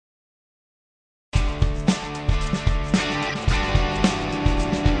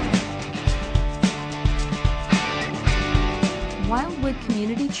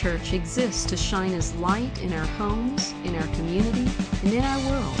Wildwood Church exists to shine as light in our homes, in our community, and in our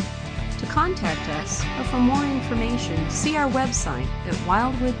world. To contact us or for more information, see our website at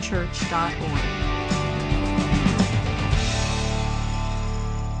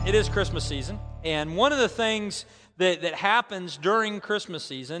wildwoodchurch.org. It is Christmas season, and one of the things that happens during Christmas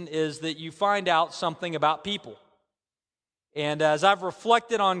season is that you find out something about people. And as I've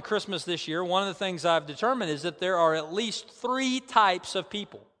reflected on Christmas this year, one of the things I've determined is that there are at least three types of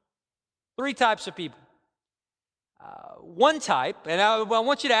people. Three types of people. One type, and I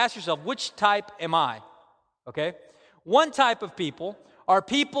want you to ask yourself, which type am I? Okay? One type of people are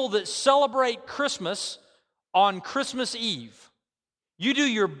people that celebrate Christmas on Christmas Eve. You do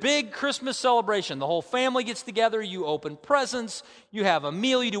your big Christmas celebration. The whole family gets together. You open presents. You have a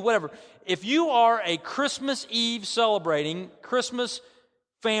meal. You do whatever. If you are a Christmas Eve celebrating Christmas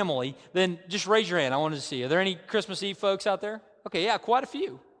family, then just raise your hand. I wanted to see. Are there any Christmas Eve folks out there? Okay, yeah, quite a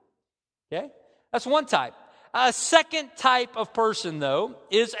few. Okay? That's one type. A second type of person, though,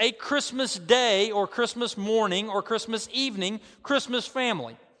 is a Christmas Day or Christmas morning or Christmas evening Christmas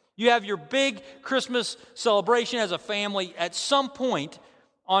family. You have your big Christmas celebration as a family at some point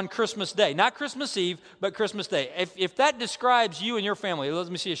on Christmas Day. Not Christmas Eve, but Christmas Day. If that describes you and your family, let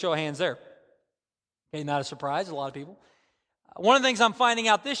me see a show of hands there. Okay, not a surprise, a lot of people. One of the things I'm finding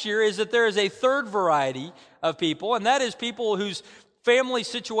out this year is that there is a third variety of people, and that is people whose family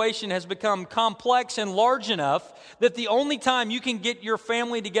situation has become complex and large enough that the only time you can get your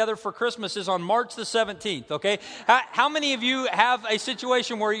family together for Christmas is on March the 17th, okay? How many of you have a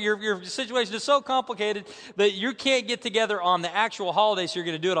situation where your situation is so complicated that you can't get together on the actual holiday, so you're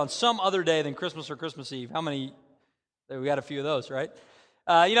going to do it on some other day than Christmas or Christmas Eve? How many? We got a few of those, right?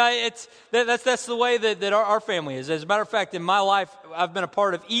 That's the way that our family is. As a matter of fact, in my life, I've been a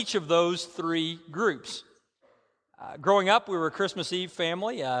part of each of those three groups. Growing up, we were a Christmas Eve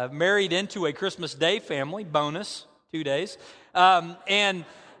family, married into a Christmas Day family, bonus, 2 days.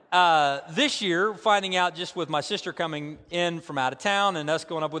 This year, finding out just with my sister coming in from out of town and us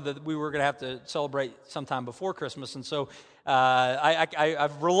going up we were going to have to celebrate sometime before Christmas. And so I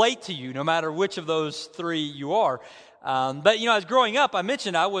relate to you no matter which of those three you are. But as growing up, I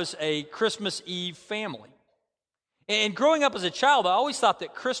mentioned I was a Christmas Eve family. And growing up as a child, I always thought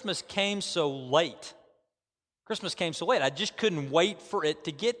that Christmas came so late. Christmas came so late. I just couldn't wait for it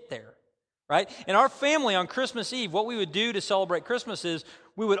to get there, right? In our family on Christmas Eve, what we would do to celebrate Christmas is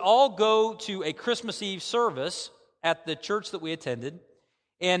we would all go to a Christmas Eve service at the church that we attended.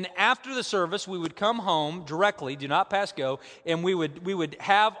 And after the service, we would come home directly, do not pass go, and we would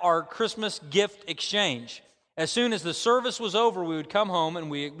have our Christmas gift exchange. As soon as the service was over, we would come home and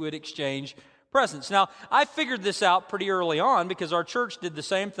we would exchange presents. Now, I figured this out pretty early on because our church did the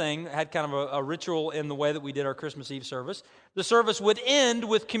same thing, had kind of a ritual in the way that we did our Christmas Eve service. The service would end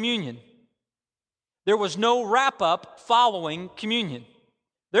with communion. There was no wrap-up following communion.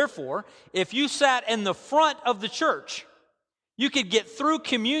 Therefore, if you sat in the front of the church, you could get through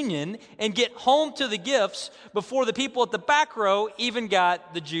communion and get home to the gifts before the people at the back row even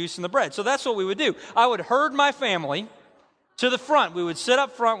got the juice and the bread. So that's what we would do. I would herd my family to the front. We would sit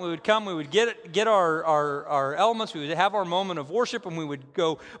up front, we would come, we would get our elements, we would have our moment of worship, and we would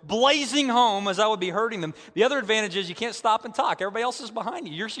go blazing home as I would be herding them. The other advantage is you can't stop and talk. Everybody else is behind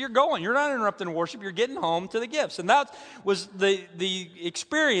you. You're going. You're not interrupting worship. You're getting home to the gifts. And that was the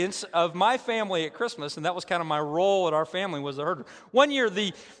experience of my family at Christmas, and that was kind of my role at our family, was the herder. One year,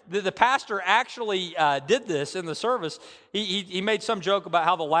 the pastor actually did this in the service. He made some joke about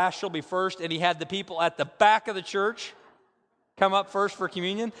how the last shall be first, and he had the people at the back of the church come up first for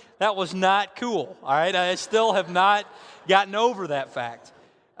communion. That was not cool, all right? I still have not gotten over that fact.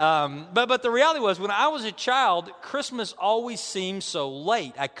 But the reality was, when I was a child, Christmas always seemed so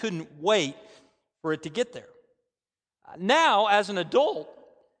late. I couldn't wait for it to get there. Now, as an adult,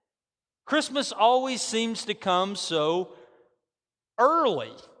 Christmas always seems to come so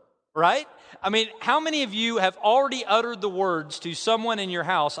early, right? I mean, how many of you have already uttered the words to someone in your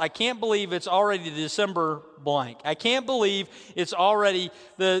house, I can't believe it's already December blank. I can't believe it's already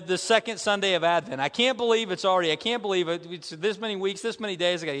the second Sunday of Advent. I can't believe it's this many weeks, this many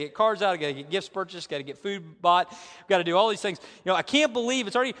days. I got to get cards out, I got to get gifts purchased, got to get food bought, got to do all these things. I can't believe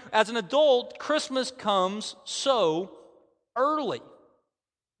it's already, as an adult, Christmas comes so early.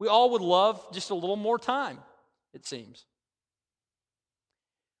 We all would love just a little more time, it seems.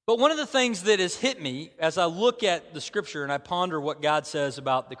 But one of the things that has hit me as I look at the Scripture and I ponder what God says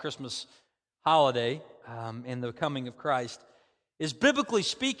about the Christmas holiday and the coming of Christ is, biblically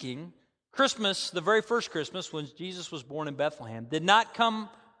speaking, Christmas, the very first Christmas when Jesus was born in Bethlehem, did not come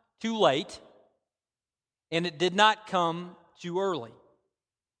too late and it did not come too early.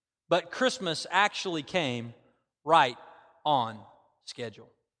 but Christmas actually came right on schedule.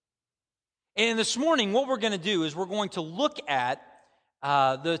 And this morning, what we're going to do is we're going to look at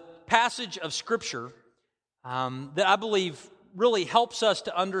the passage of Scripture that I believe really helps us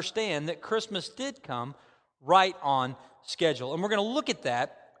to understand that Christmas did come right on schedule. And we're going to look at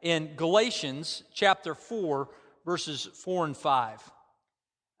that in Galatians chapter 4, verses 4 and 5,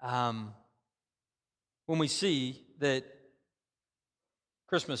 when we see that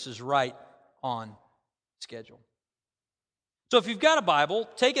Christmas is right on schedule. So if you've got a Bible,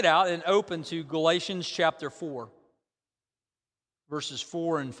 take it out and open to Galatians chapter 4, verses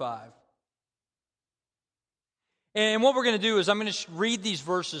 4 and 5. And what we're going to do is I'm going to read these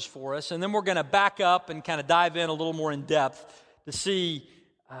verses for us, and then we're going to back up and kind of dive in a little more in depth to see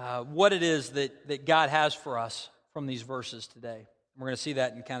what it is that God has for us from these verses today. We're going to see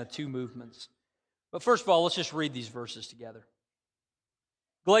that in kind of two movements. But first of all, let's just read these verses together.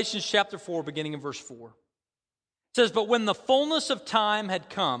 Galatians chapter 4, beginning in verse 4. It says, "But when the fullness of time had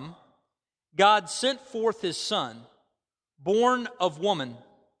come, God sent forth his Son, born of woman,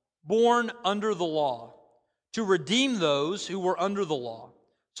 born under the law, to redeem those who were under the law,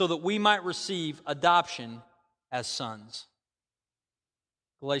 so that we might receive adoption as sons."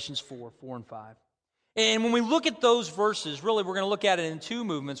 Galatians 4, 4 and 5. And when we look at those verses, really we're going to look at it in two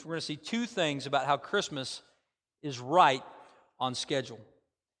movements. We're going to see two things about how Christmas is right on schedule.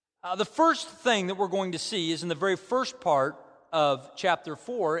 The first thing that we're going to see is in the very first part of chapter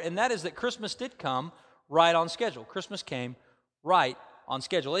 4, and that is that Christmas did come right on schedule. Christmas came right on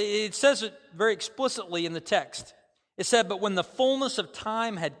schedule. It says it very explicitly in the text. It said, "But when the fullness of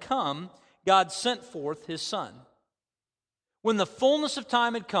time had come, God sent forth his Son." When the fullness of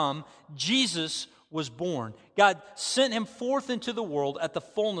time had come, Jesus was born. God sent him forth into the world at the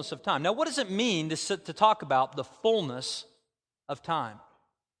fullness of time. Now, what does it mean to talk about the fullness of time?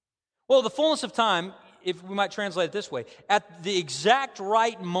 Well, the fullness of time, if we might translate it this way, at the exact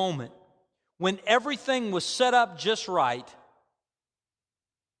right moment, when everything was set up just right,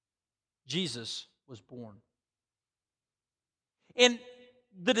 Jesus was born. And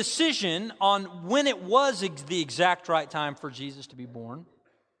the decision on when it was the exact right time for Jesus to be born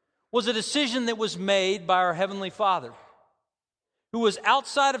was a decision that was made by our Heavenly Father, who was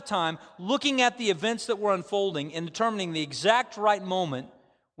outside of time, looking at the events that were unfolding and determining the exact right moment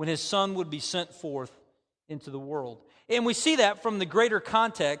when his Son would be sent forth into the world. And we see that from the greater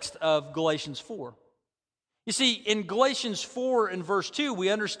context of Galatians 4. You see, in Galatians 4 and verse 2, we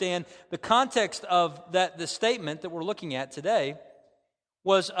understand the context of the statement that we're looking at today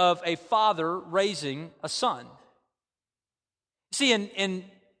was of a father raising a son. You see, in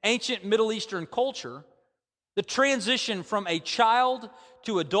ancient Middle Eastern culture, the transition from a child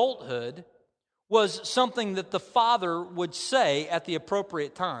to adulthood was something that the father would say at the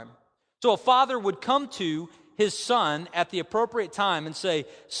appropriate time. So a father would come to his son at the appropriate time and say,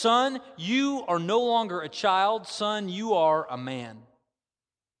 "Son, you are no longer a child. Son, you are a man."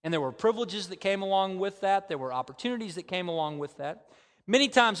 And there were privileges that came along with that. There were opportunities that came along with that. Many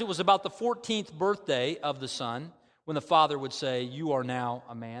times it was about the 14th birthday of the son when the father would say, "You are now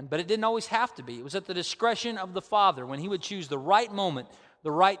a man." But it didn't always have to be. It was at the discretion of the father when he would choose the right moment,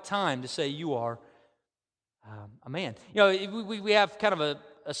 the right time to say, "You are a man." You know, we have kind of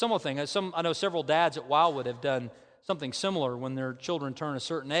a similar thing. I know several dads at Wildwood have done something similar when their children turn a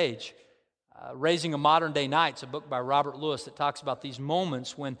certain age. Raising a Modern Day Knight's a book by Robert Lewis that talks about these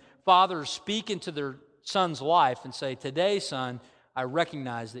moments when fathers speak into their son's life and say, "Today, son, I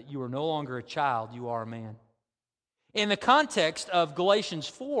recognize that you are no longer a child, you are a man." In the context of Galatians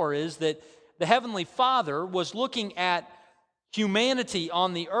 4 is that the Heavenly Father was looking at humanity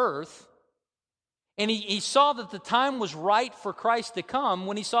on the earth, and he saw that the time was right for Christ to come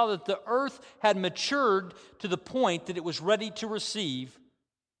when he saw that the earth had matured to the point that it was ready to receive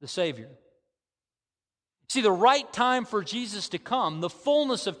the Savior. See, the right time for Jesus to come, the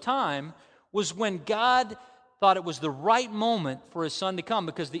fullness of time, was when God thought it was the right moment for his Son to come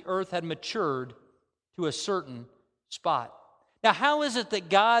because the earth had matured to a certain spot. Now, how is it that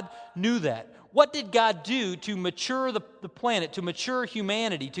God knew that? What did God do to mature the planet, to mature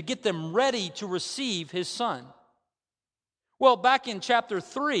humanity, to get them ready to receive his Son? Well, back in chapter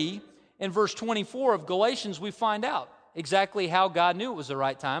 3 and verse 24 of Galatians, we find out exactly how God knew it was the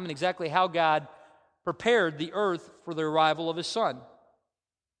right time and exactly how God prepared the earth for the arrival of his Son.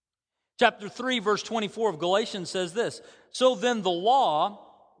 Chapter 3, verse 24 of Galatians says this, "So then the law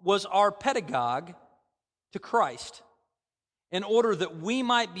was our pedagogue to Christ, in order that we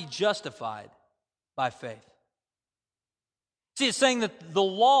might be justified by faith." See, it's saying that the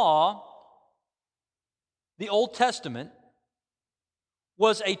law, the Old Testament,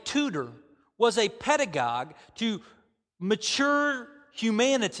 was a tutor, was a pedagogue to mature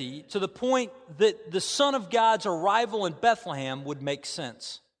humanity to the point that the Son of God's arrival in Bethlehem would make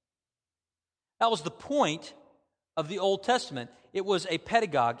sense. That was the point of the Old Testament. It was a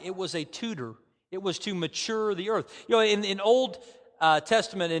pedagogue. It was a tutor. It was to mature the earth. You know, in Old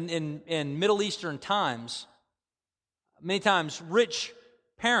Testament, in Middle Eastern times, many times rich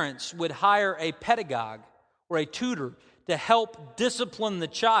parents would hire a pedagogue or a tutor to help discipline the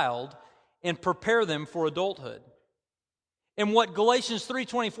child and prepare them for adulthood. And what Galatians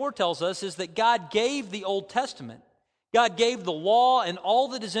 3:24 tells us is that God gave the Old Testament, God gave the law and all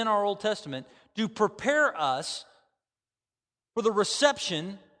that is in our Old Testament to prepare us for the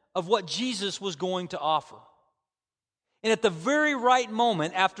reception of what Jesus was going to offer. And at the very right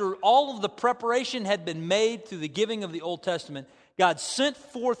moment, after all of the preparation had been made through the giving of the Old Testament, God sent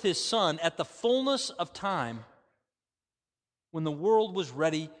forth His Son at the fullness of time when the world was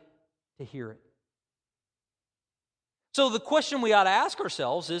ready to hear it. So the question we ought to ask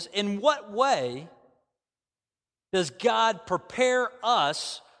ourselves is, in what way does God prepare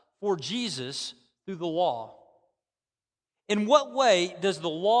us for Jesus through the law? In what way does the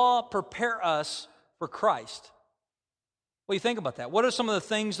law prepare us for Christ? What do you think about that? What are some of the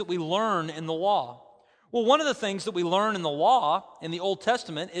things that we learn in the law? Well, one of the things that we learn in the law, in the Old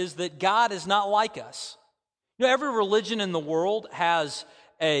Testament, is that God is not like us. You know, every religion in the world has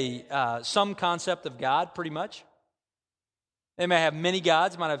some concept of God, pretty much. They may have many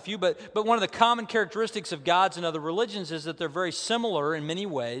gods, might have a few, but one of the common characteristics of gods in other religions is that they're very similar in many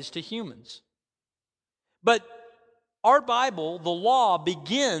ways to humans. But our Bible, the law,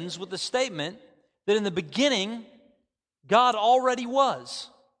 begins with the statement that in the beginning, God already was.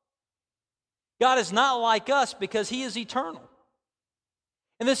 God is not like us because He is eternal.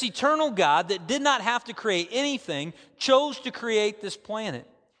 And this eternal God that did not have to create anything chose to create this planet.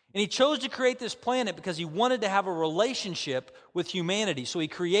 And He chose to create this planet because He wanted to have a relationship with humanity. So He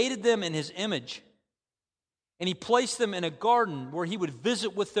created them in His image. And He placed them in a garden where He would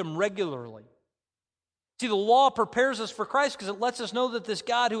visit with them regularly. See, the law prepares us for Christ because it lets us know that this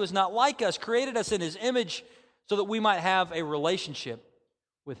God who is not like us created us in His image so that we might have a relationship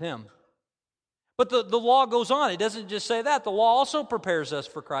with Him. But the law goes on. It doesn't just say that. The law also prepares us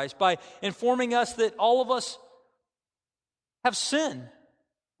for Christ by informing us that all of us have sin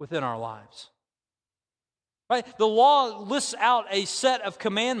within our lives. Right? The law lists out a set of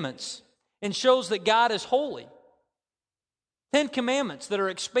commandments and shows that God is holy. 10 commandments that are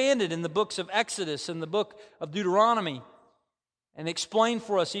expanded in the books of Exodus and the book of Deuteronomy and explained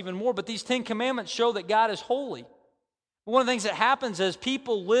for us even more. But these 10 commandments show that God is holy. One of the things that happens as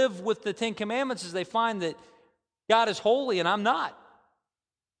people live with the 10 commandments is they find that God is holy and I'm not.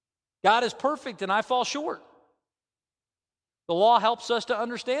 God is perfect and I fall short. The law helps us to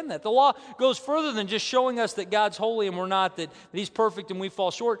understand that. The law goes further than just showing us that God's holy and we're not, that He's perfect and we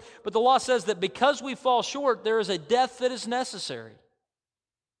fall short. But the law says that because we fall short, there is a death that is necessary.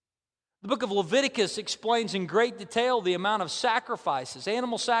 The book of Leviticus explains in great detail the amount of sacrifices,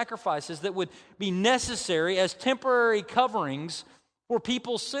 animal sacrifices, that would be necessary as temporary coverings for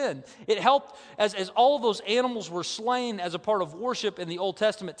people's sin. It helped, as all of those animals were slain as a part of worship in the Old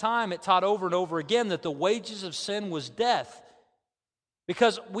Testament time, it taught over and over again that the wages of sin was death.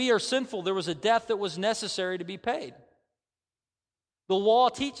 Because we are sinful, there was a death that was necessary to be paid. The law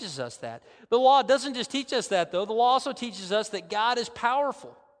teaches us that. The law doesn't just teach us that, though. The law also teaches us that God is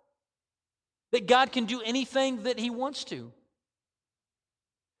powerful. That God can do anything that He wants to.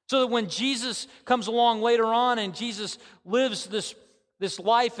 So that when Jesus comes along later on and Jesus lives this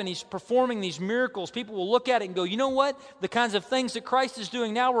life and He's performing these miracles, people will look at it and go, you know what? The kinds of things that Christ is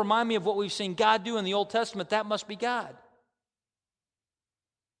doing now remind me of what we've seen God do in the Old Testament. That must be God.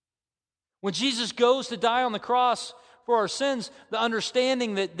 When Jesus goes to die on the cross for our sins, the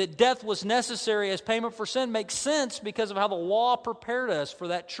understanding that death was necessary as payment for sin makes sense because of how the law prepared us for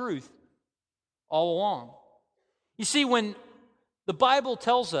that truth all along. You see, when the Bible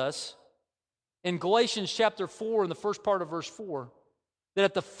tells us in Galatians chapter 4, in the first part of verse 4, that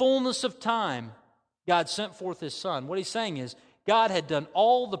at the fullness of time, God sent forth His Son, what He's saying is God had done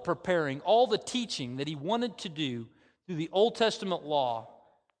all the preparing, all the teaching that He wanted to do through the Old Testament law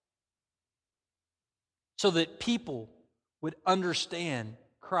so that people would understand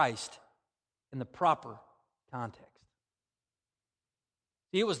Christ in the proper context.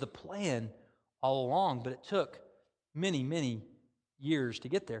 See, it was the plan all along, but it took many, many years to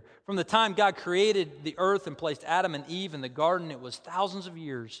get there. From the time God created the earth and placed Adam and Eve in the garden, it was thousands of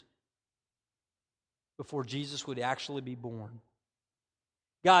years before Jesus would actually be born.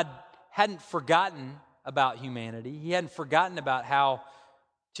 God hadn't forgotten about humanity. He hadn't forgotten about how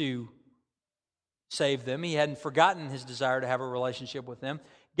to save them. He hadn't forgotten his desire to have a relationship with them.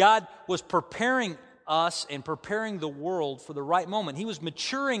 God was preparing us and preparing the world for the right moment. He was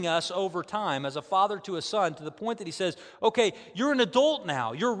maturing us over time as a father to a son, to the point that he says, okay, you're an adult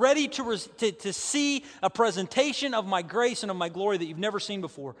now. You're ready to see a presentation of my grace and of my glory that you've never seen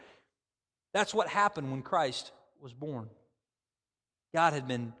before. That's what happened when Christ was born. God had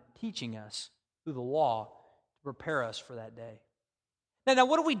been teaching us through the law to prepare us for that day. Now,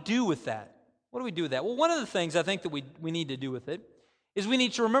 what do we do with that? What do we do with that? Well, one of the things I think that we need to do with it is we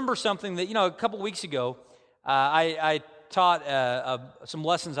need to remember something that, a couple weeks ago, I taught some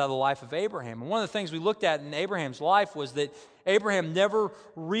lessons out of the life of Abraham. And one of the things we looked at in Abraham's life was that Abraham never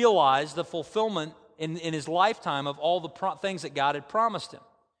realized the fulfillment in his lifetime of all the things that God had promised him.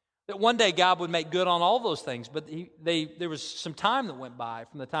 That one day God would make good on all those things, but there was some time that went by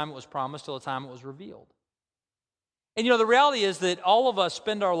from the time it was promised till the time it was revealed. And the reality is that all of us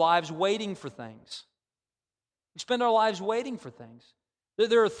spend our lives waiting for things. We spend our lives waiting for things.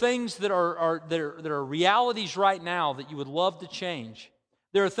 There are things that are realities right now that you would love to change.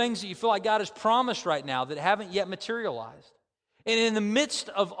 There are things that you feel like God has promised right now that haven't yet materialized. And in the midst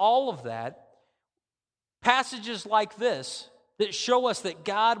of all of that, passages like this that show us that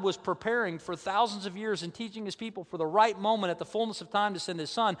God was preparing for thousands of years and teaching his people for the right moment at the fullness of time to send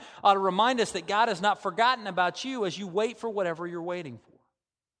his son ought to remind us that God has not forgotten about you as you wait for whatever you're waiting for.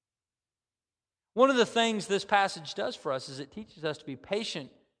 One of the things this passage does for us is it teaches us to be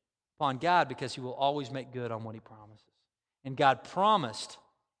patient upon God because he will always make good on what he promises. And God promised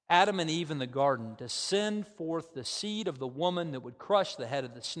Adam and Eve in the garden to send forth the seed of the woman that would crush the head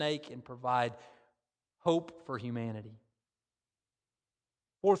of the snake and provide hope for humanity.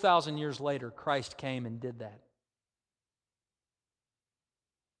 4,000 years later, Christ came and did that.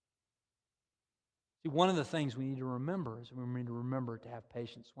 See, one of the things we need to remember is we need to remember to have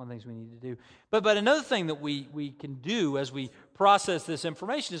patience. One of the things we need to do. But another thing that we can do as we process this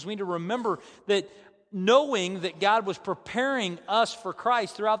information is we need to remember that knowing that God was preparing us for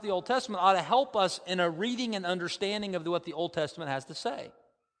Christ throughout the Old Testament ought to help us in a reading and understanding of what the Old Testament has to say.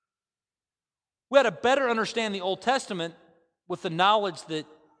 We ought to better understand the Old Testament with the knowledge that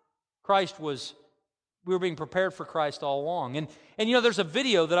we were being prepared for Christ all along. And there's a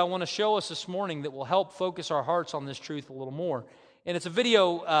video that I want to show us this morning that will help focus our hearts on this truth a little more. And it's a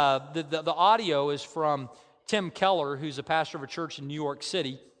video, the audio is from Tim Keller, who's a pastor of a church in New York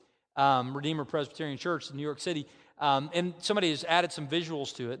City, Redeemer Presbyterian Church in New York City. And somebody has added some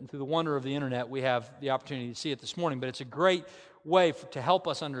visuals to it, and through the wonder of the internet, we have the opportunity to see it this morning. But it's a great way to help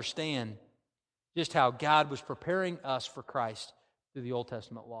us understand just how God was preparing us for Christ through the Old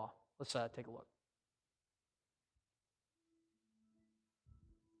Testament law. Let's take a look.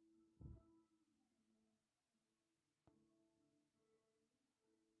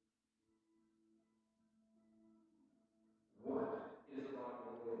 What is the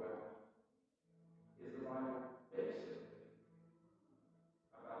Bible really about? Is the Bible basically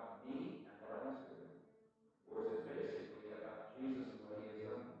about me and what I must do? Or is it basically about Jesus and what he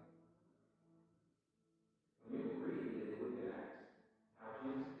has done? When you read in the book of Acts how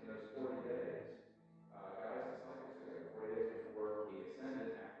Jesus, in those 40 days, got his disciples together 40 days before he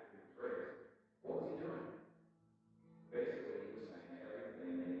ascended after he was raised, what was he doing? Basically, he was saying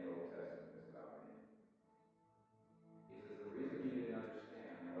everything in the Old Testament is about me. He says the reason you didn't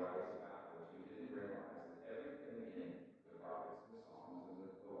understand what I was about was you didn't realize that everything in the prophets and the Psalms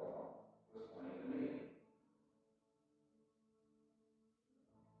and the law was pointing to me.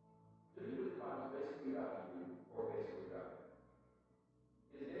 Do you believe the Bible is basically about you or basically about him?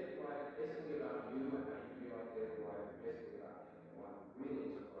 Is daily life basically about you and how you feel like daily life, or basically about him, the one who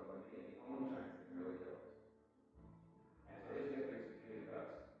really took on me and the only transcendent really does? And today's gift is he really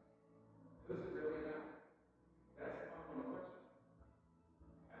does. Who's it really about? That's the fundamental question.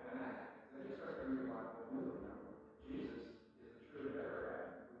 And when that happens, then you start to read the Bible and you remember Jesus is the true and better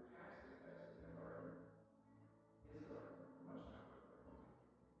Adam who passed the test in the garden. His garden, much tougher garden.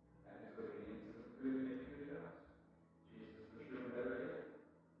 And his obedience is the fruit of making who he does. Jesus is the true and better gift,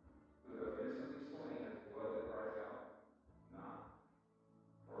 who though innocently slain has blood that cries out, not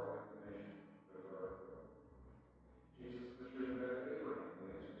for our information, but for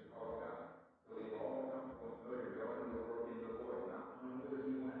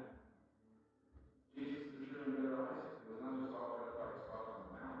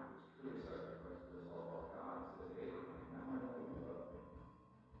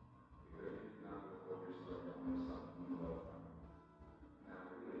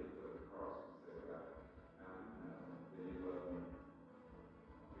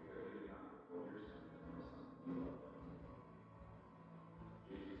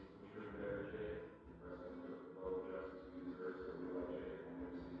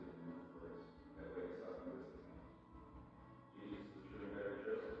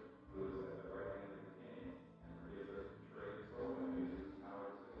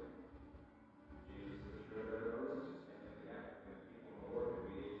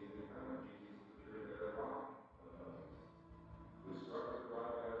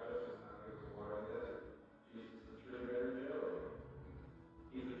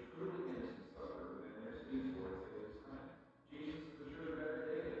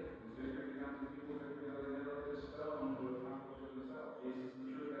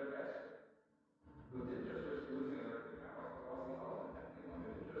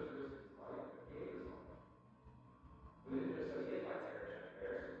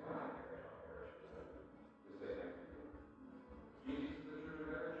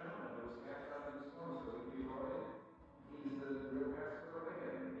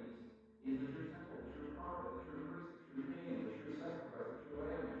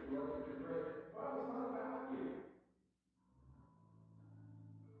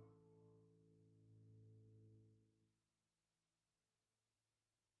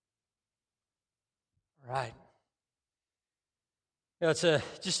Right. It's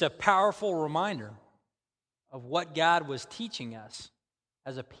just a powerful reminder of what God was teaching us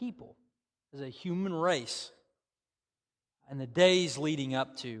as a people, as a human race, in the days leading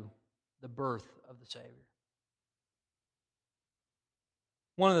up to the birth of the Savior.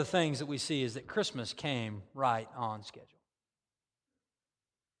 One of the things that we see is that Christmas came right on schedule.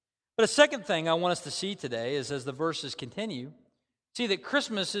 But a second thing I want us to see today is, as the verses continue, see that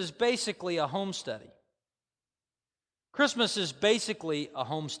Christmas is basically a home study. Christmas is basically a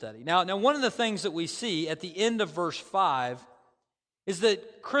home study. Now, one of the things that we see at the end of verse 5 is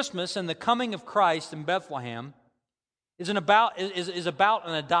that Christmas and the coming of Christ in Bethlehem is about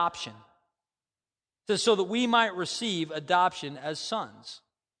an adoption, so that we might receive adoption as sons.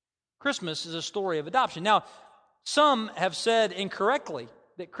 Christmas is a story of adoption. Now, some have said incorrectly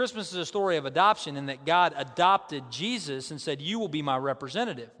that Christmas is a story of adoption and that God adopted Jesus and said, "You will be my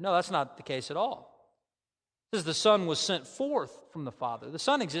representative." No, that's not the case at all. It says the Son was sent forth from the Father. The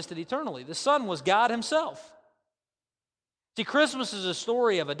Son existed eternally. The Son was God Himself. See, Christmas is a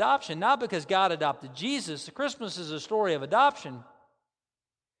story of adoption, not because God adopted Jesus. Christmas is a story of adoption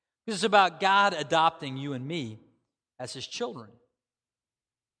because it's about God adopting you and me as His children.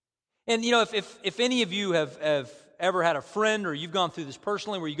 And, if any of you have ever had a friend, or you've gone through this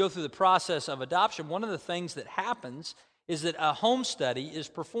personally, where you go through the process of adoption, one of the things that happens is that a home study is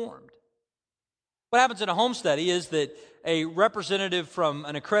performed. What happens in a home study is that a representative from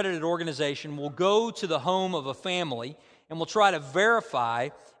an accredited organization will go to the home of a family and will try to verify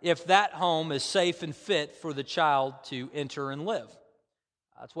if that home is safe and fit for the child to enter and live.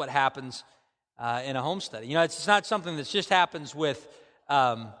 That's what happens in a home study. It's not something that just happens with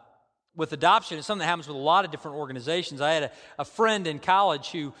adoption. It's something that happens with a lot of different organizations. I had a friend in college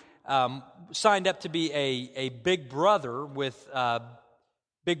who signed up to be a big brother with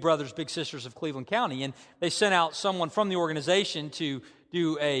Big Brothers, Big Sisters of Cleveland County, and they sent out someone from the organization to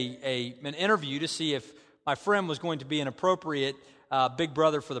do an interview to see if my friend was going to be an appropriate big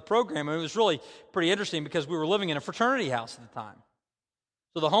brother for the program. And it was really pretty interesting because we were living in a fraternity house at the time.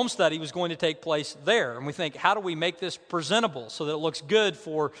 So the home study was going to take place there. And we think, how do we make this presentable so that it looks good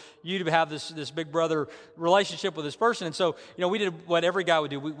for you to have this big brother relationship with this person? And so, we did what every guy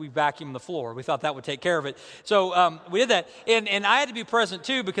would do. We vacuumed the floor. We thought that would take care of it. So we did that. And I had to be present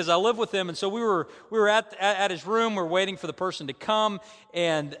too because I live with him. And so we were at his room. We're waiting for the person to come.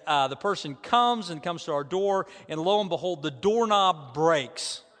 And the person comes to our door. And lo and behold, the doorknob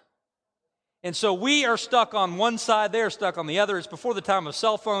breaks. And so we are stuck on one side, they're stuck on the other. It's before the time of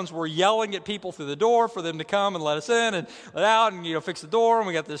cell phones. We're yelling at people through the door for them to come and let us in and let out and, fix the door. And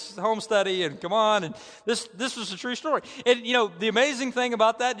we got this home study and come on. And this was a true story. And, the amazing thing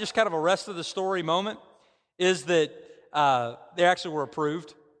about that, just kind of a rest of the story moment, is that they actually were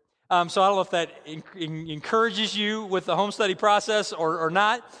approved. So I don't know if that encourages you with the home study process or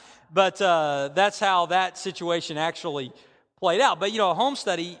not. But that's how that situation actually played out. But, a home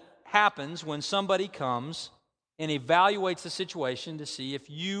study happens when somebody comes and evaluates the situation to see if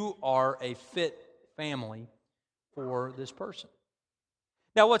you are a fit family for this person.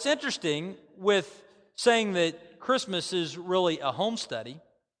 Now, what's interesting with saying that Christmas is really a home study,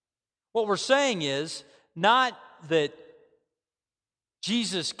 what we're saying is not that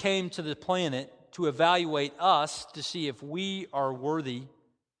Jesus came to the planet to evaluate us to see if we are worthy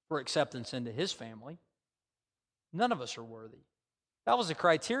for acceptance into His family. None of us are worthy. If that was the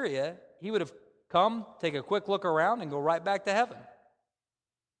criteria, He would have come, take a quick look around, and go right back to heaven.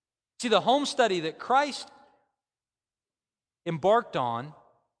 See, the home study that Christ embarked on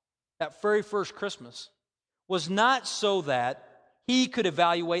that very first Christmas was not so that He could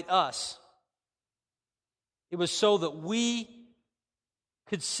evaluate us. It was so that we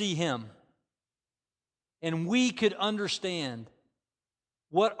could see Him and we could understand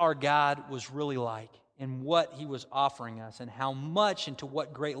what our God was really like, and what He was offering us, and how much and to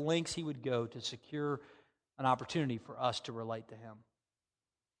what great lengths He would go to secure an opportunity for us to relate to Him.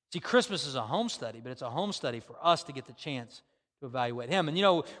 See, Christmas is a home study, but it's a home study for us to get the chance to evaluate Him. And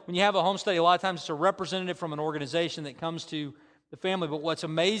when you have a home study, a lot of times it's a representative from an organization that comes to the family. But what's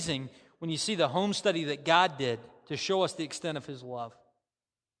amazing when you see the home study that God did to show us the extent of His love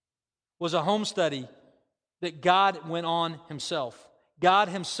was a home study that God went on Himself. God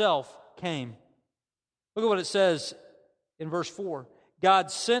Himself came. Look at what it says in verse 4.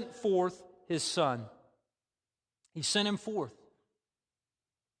 God sent forth His Son. He sent Him forth.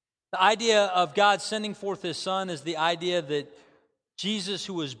 The idea of God sending forth His Son is the idea that Jesus,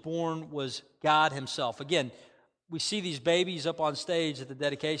 who was born, was God Himself. Again, we see these babies up on stage at the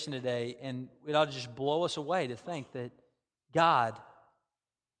dedication today, and it ought to just blow us away to think that God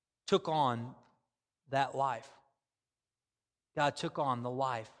took on that life. God took on the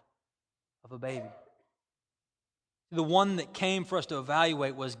life of a baby. The one that came for us to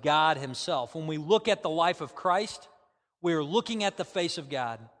evaluate was God himself. When we look at the life of Christ, we are looking at the face of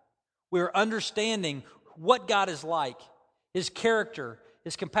God. We are understanding what God is like, his character,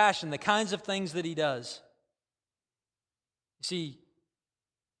 his compassion, the kinds of things that he does. You see,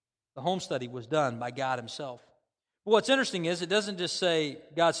 the home study was done by God himself. But what's interesting is it doesn't just say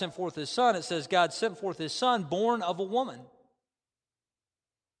God sent forth his son, it says God sent forth his son born of a woman.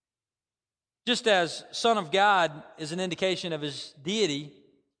 Just as Son of God is an indication of his deity,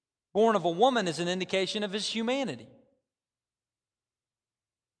 born of a woman is an indication of his humanity.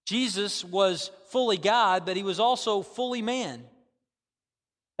 Jesus was fully God, but he was also fully man.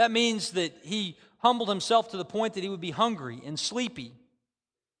 That means that he humbled himself to the point that he would be hungry and sleepy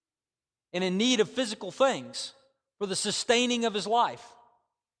and in need of physical things for the sustaining of his life.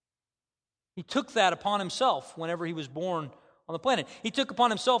 He took that upon himself whenever he was born on the planet. He took upon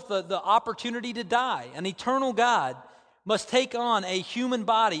himself the opportunity to die. An eternal God must take on a human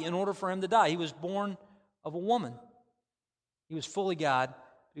body in order for him to die. He was born of a woman. He was fully God,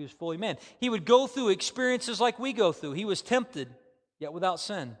 but he was fully man. He would go through experiences like we go through. He was tempted, yet without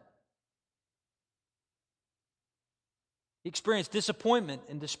sin. He experienced disappointment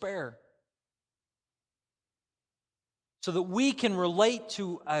and despair, so that we can relate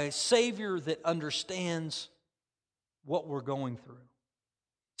to a Savior that understands what we're going through.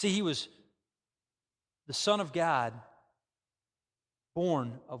 See, he was the Son of God,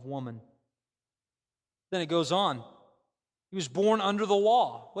 born of woman. Then it goes on. He was born under the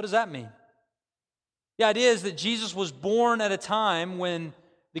law. What does that mean? The idea is that Jesus was born at a time when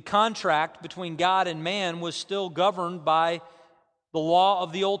the contract between God and man was still governed by the law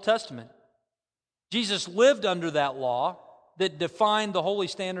of the Old Testament. Jesus lived under that law that defined the holy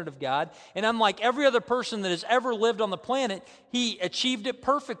standard of God, and unlike every other person that has ever lived on the planet, he achieved it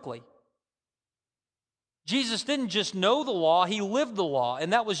perfectly. Jesus didn't just know the law, he lived the law,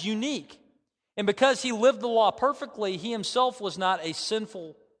 and that was unique. And because he lived the law perfectly, he himself was not a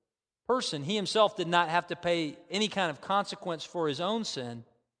sinful person. He himself did not have to pay any kind of consequence for his own sin.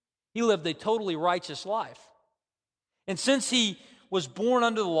 He lived a totally righteous life. And since he was born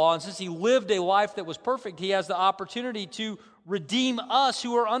under the law, and since he lived a life that was perfect, he has the opportunity to redeem us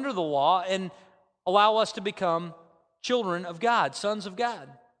who are under the law and allow us to become children of God, sons of God.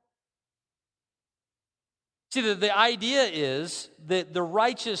 See, the idea is that the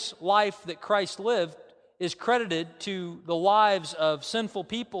righteous life that Christ lived is credited to the lives of sinful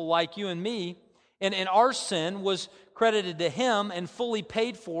people like you and me, and our sin was credited to him and fully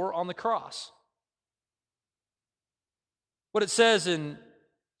paid for on the cross. What it says in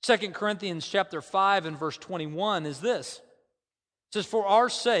 2 Corinthians chapter 5 and verse 21 is this. It says, "For our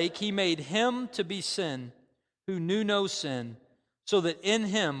sake he made him to be sin who knew no sin, so that in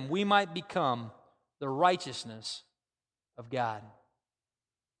him we might become the righteousness of God."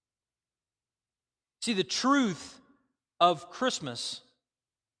 See, the truth of Christmas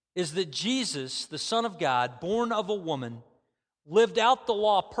is that Jesus, the Son of God, born of a woman, lived out the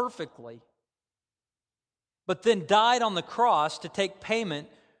law perfectly, but then died on the cross to take payment.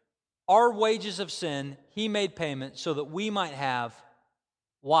 Our wages of sin, he made payment so that we might have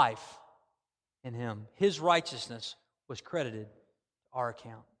life in him. His righteousness was credited to our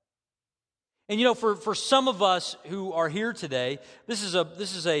account. And you know, for some of us who are here today, this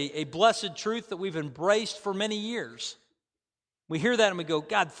is a blessed truth that we've embraced for many years. We hear that and we go,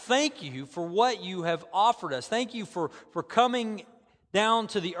 God, thank you for what you have offered us. Thank you for coming down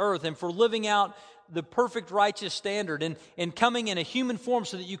to the earth and for living out the perfect righteous standard and coming in a human form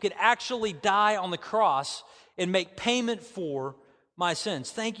so that you could actually die on the cross and make payment for my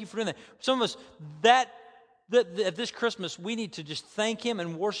sins. Thank you for doing that. Some of us, that at this Christmas, we need to just thank him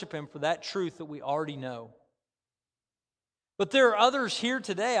and worship him for that truth that we already know. But there are others here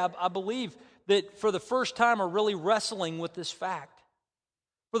today, I believe, that for the first time are really wrestling with this fact.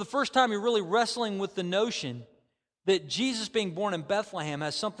 For the first time, you're really wrestling with the notion that Jesus being born in Bethlehem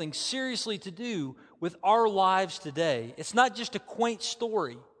has something seriously to do with our lives today. It's not just a quaint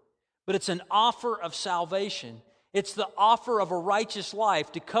story, but it's an offer of salvation. It's the offer of a righteous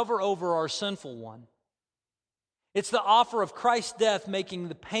life to cover over our sinful one. It's the offer of Christ's death making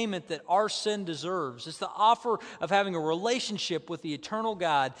the payment that our sin deserves. It's the offer of having a relationship with the eternal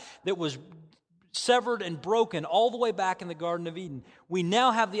God that was severed and broken all the way back in the Garden of Eden. We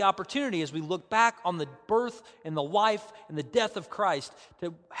now have the opportunity, as we look back on the birth and the life and the death of Christ,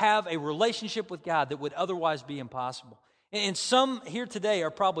 to have a relationship with God that would otherwise be impossible. And some here today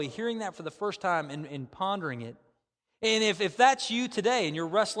are probably hearing that for the first time and pondering it. And if that's you today and you're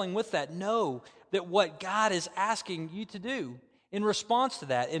wrestling with that, know that what God is asking you to do in response to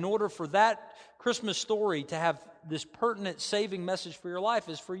that, in order for that Christmas story to have this pertinent saving message for your life,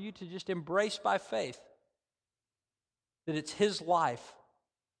 is for you to just embrace by faith that it's His life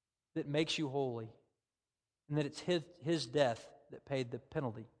that makes you holy, and that it's His death that paid the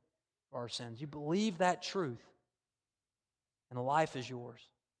penalty for our sins. You believe that truth, and the life is yours.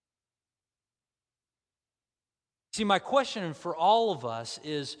 See, my question for all of us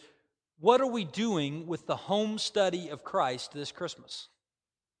is, what are we doing with the home study of Christ this Christmas?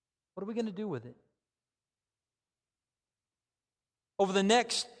 What are we going to do with it? Over the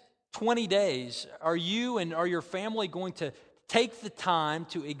next 20 days, are you and are your family going to take the time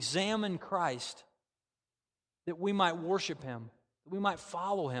to examine Christ, that we might worship Him, that we might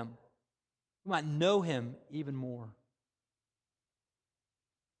follow Him, we might know Him even more?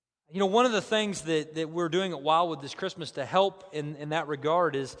 You know, one of the things that we're doing at Wildwood this Christmas to help in that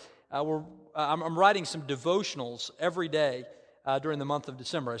regard is I'm writing some devotionals every day during the month of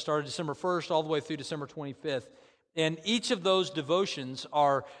December. I started December 1st all the way through December 25th. And each of those devotions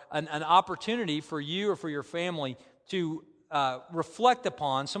are an opportunity for you or for your family to reflect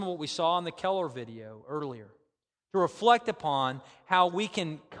upon some of what we saw in the Keller video earlier. To reflect upon how we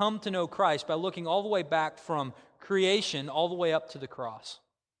can come to know Christ by looking all the way back from creation all the way up to the cross,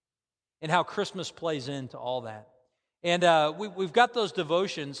 and how Christmas plays into all that. And we've got those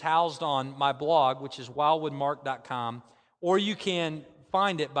devotions housed on my blog, which is wildwoodmark.com, or you can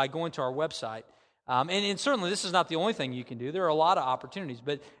find it by going to our website. And certainly this is not the only thing you can do. There are a lot of opportunities,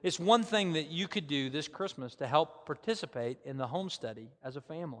 but it's one thing that you could do this Christmas to help participate in the home study as a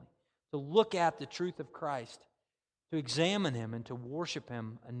family, to look at the truth of Christ, to examine Him, and to worship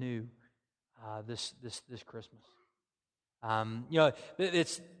Him anew this Christmas.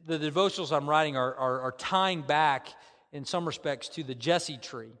 It's the devotionals I'm writing are tying back in some respects to the Jesse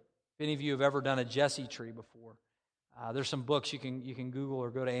tree. If any of you have ever done a Jesse tree before, there's some books you can Google or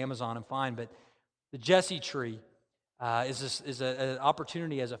go to Amazon and find. But the Jesse tree is an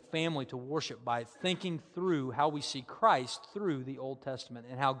opportunity as a family to worship by thinking through how we see Christ through the Old Testament,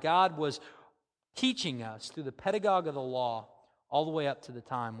 and how God was teaching us through the pedagogue of the law all the way up to the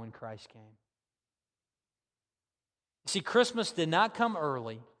time when Christ came. See, Christmas did not come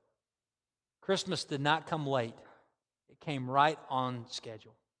early. Christmas did not come late. It came right on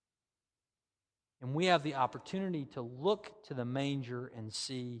schedule. And we have the opportunity to look to the manger and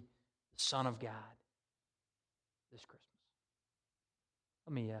see the Son of God this Christmas.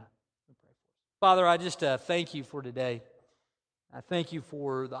 Let me pray for us. Father, I just thank You for today. I thank You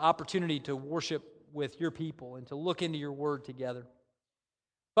for the opportunity to worship with Your people and to look into Your Word together.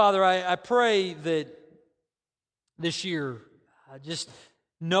 Father, I pray that this year, just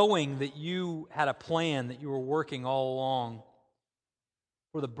knowing that You had a plan, that You were working all along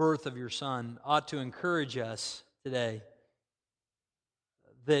for the birth of Your Son, ought to encourage us today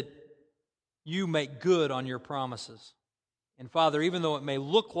that You make good on Your promises. And Father, even though it may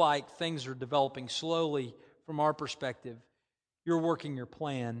look like things are developing slowly from our perspective, You're working Your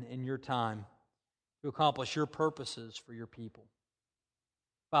plan in Your time to accomplish Your purposes for Your people.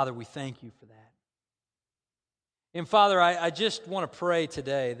 Father, we thank You for that. And Father, I just want to pray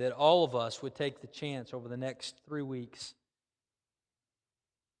today that all of us would take the chance over the next 3 weeks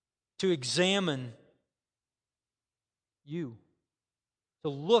to examine You, to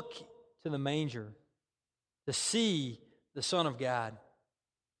look to the manger, to see the Son of God,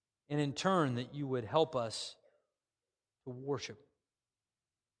 and in turn that You would help us to worship.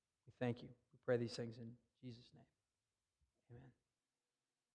 We thank You. We pray these things in Jesus' name. Amen.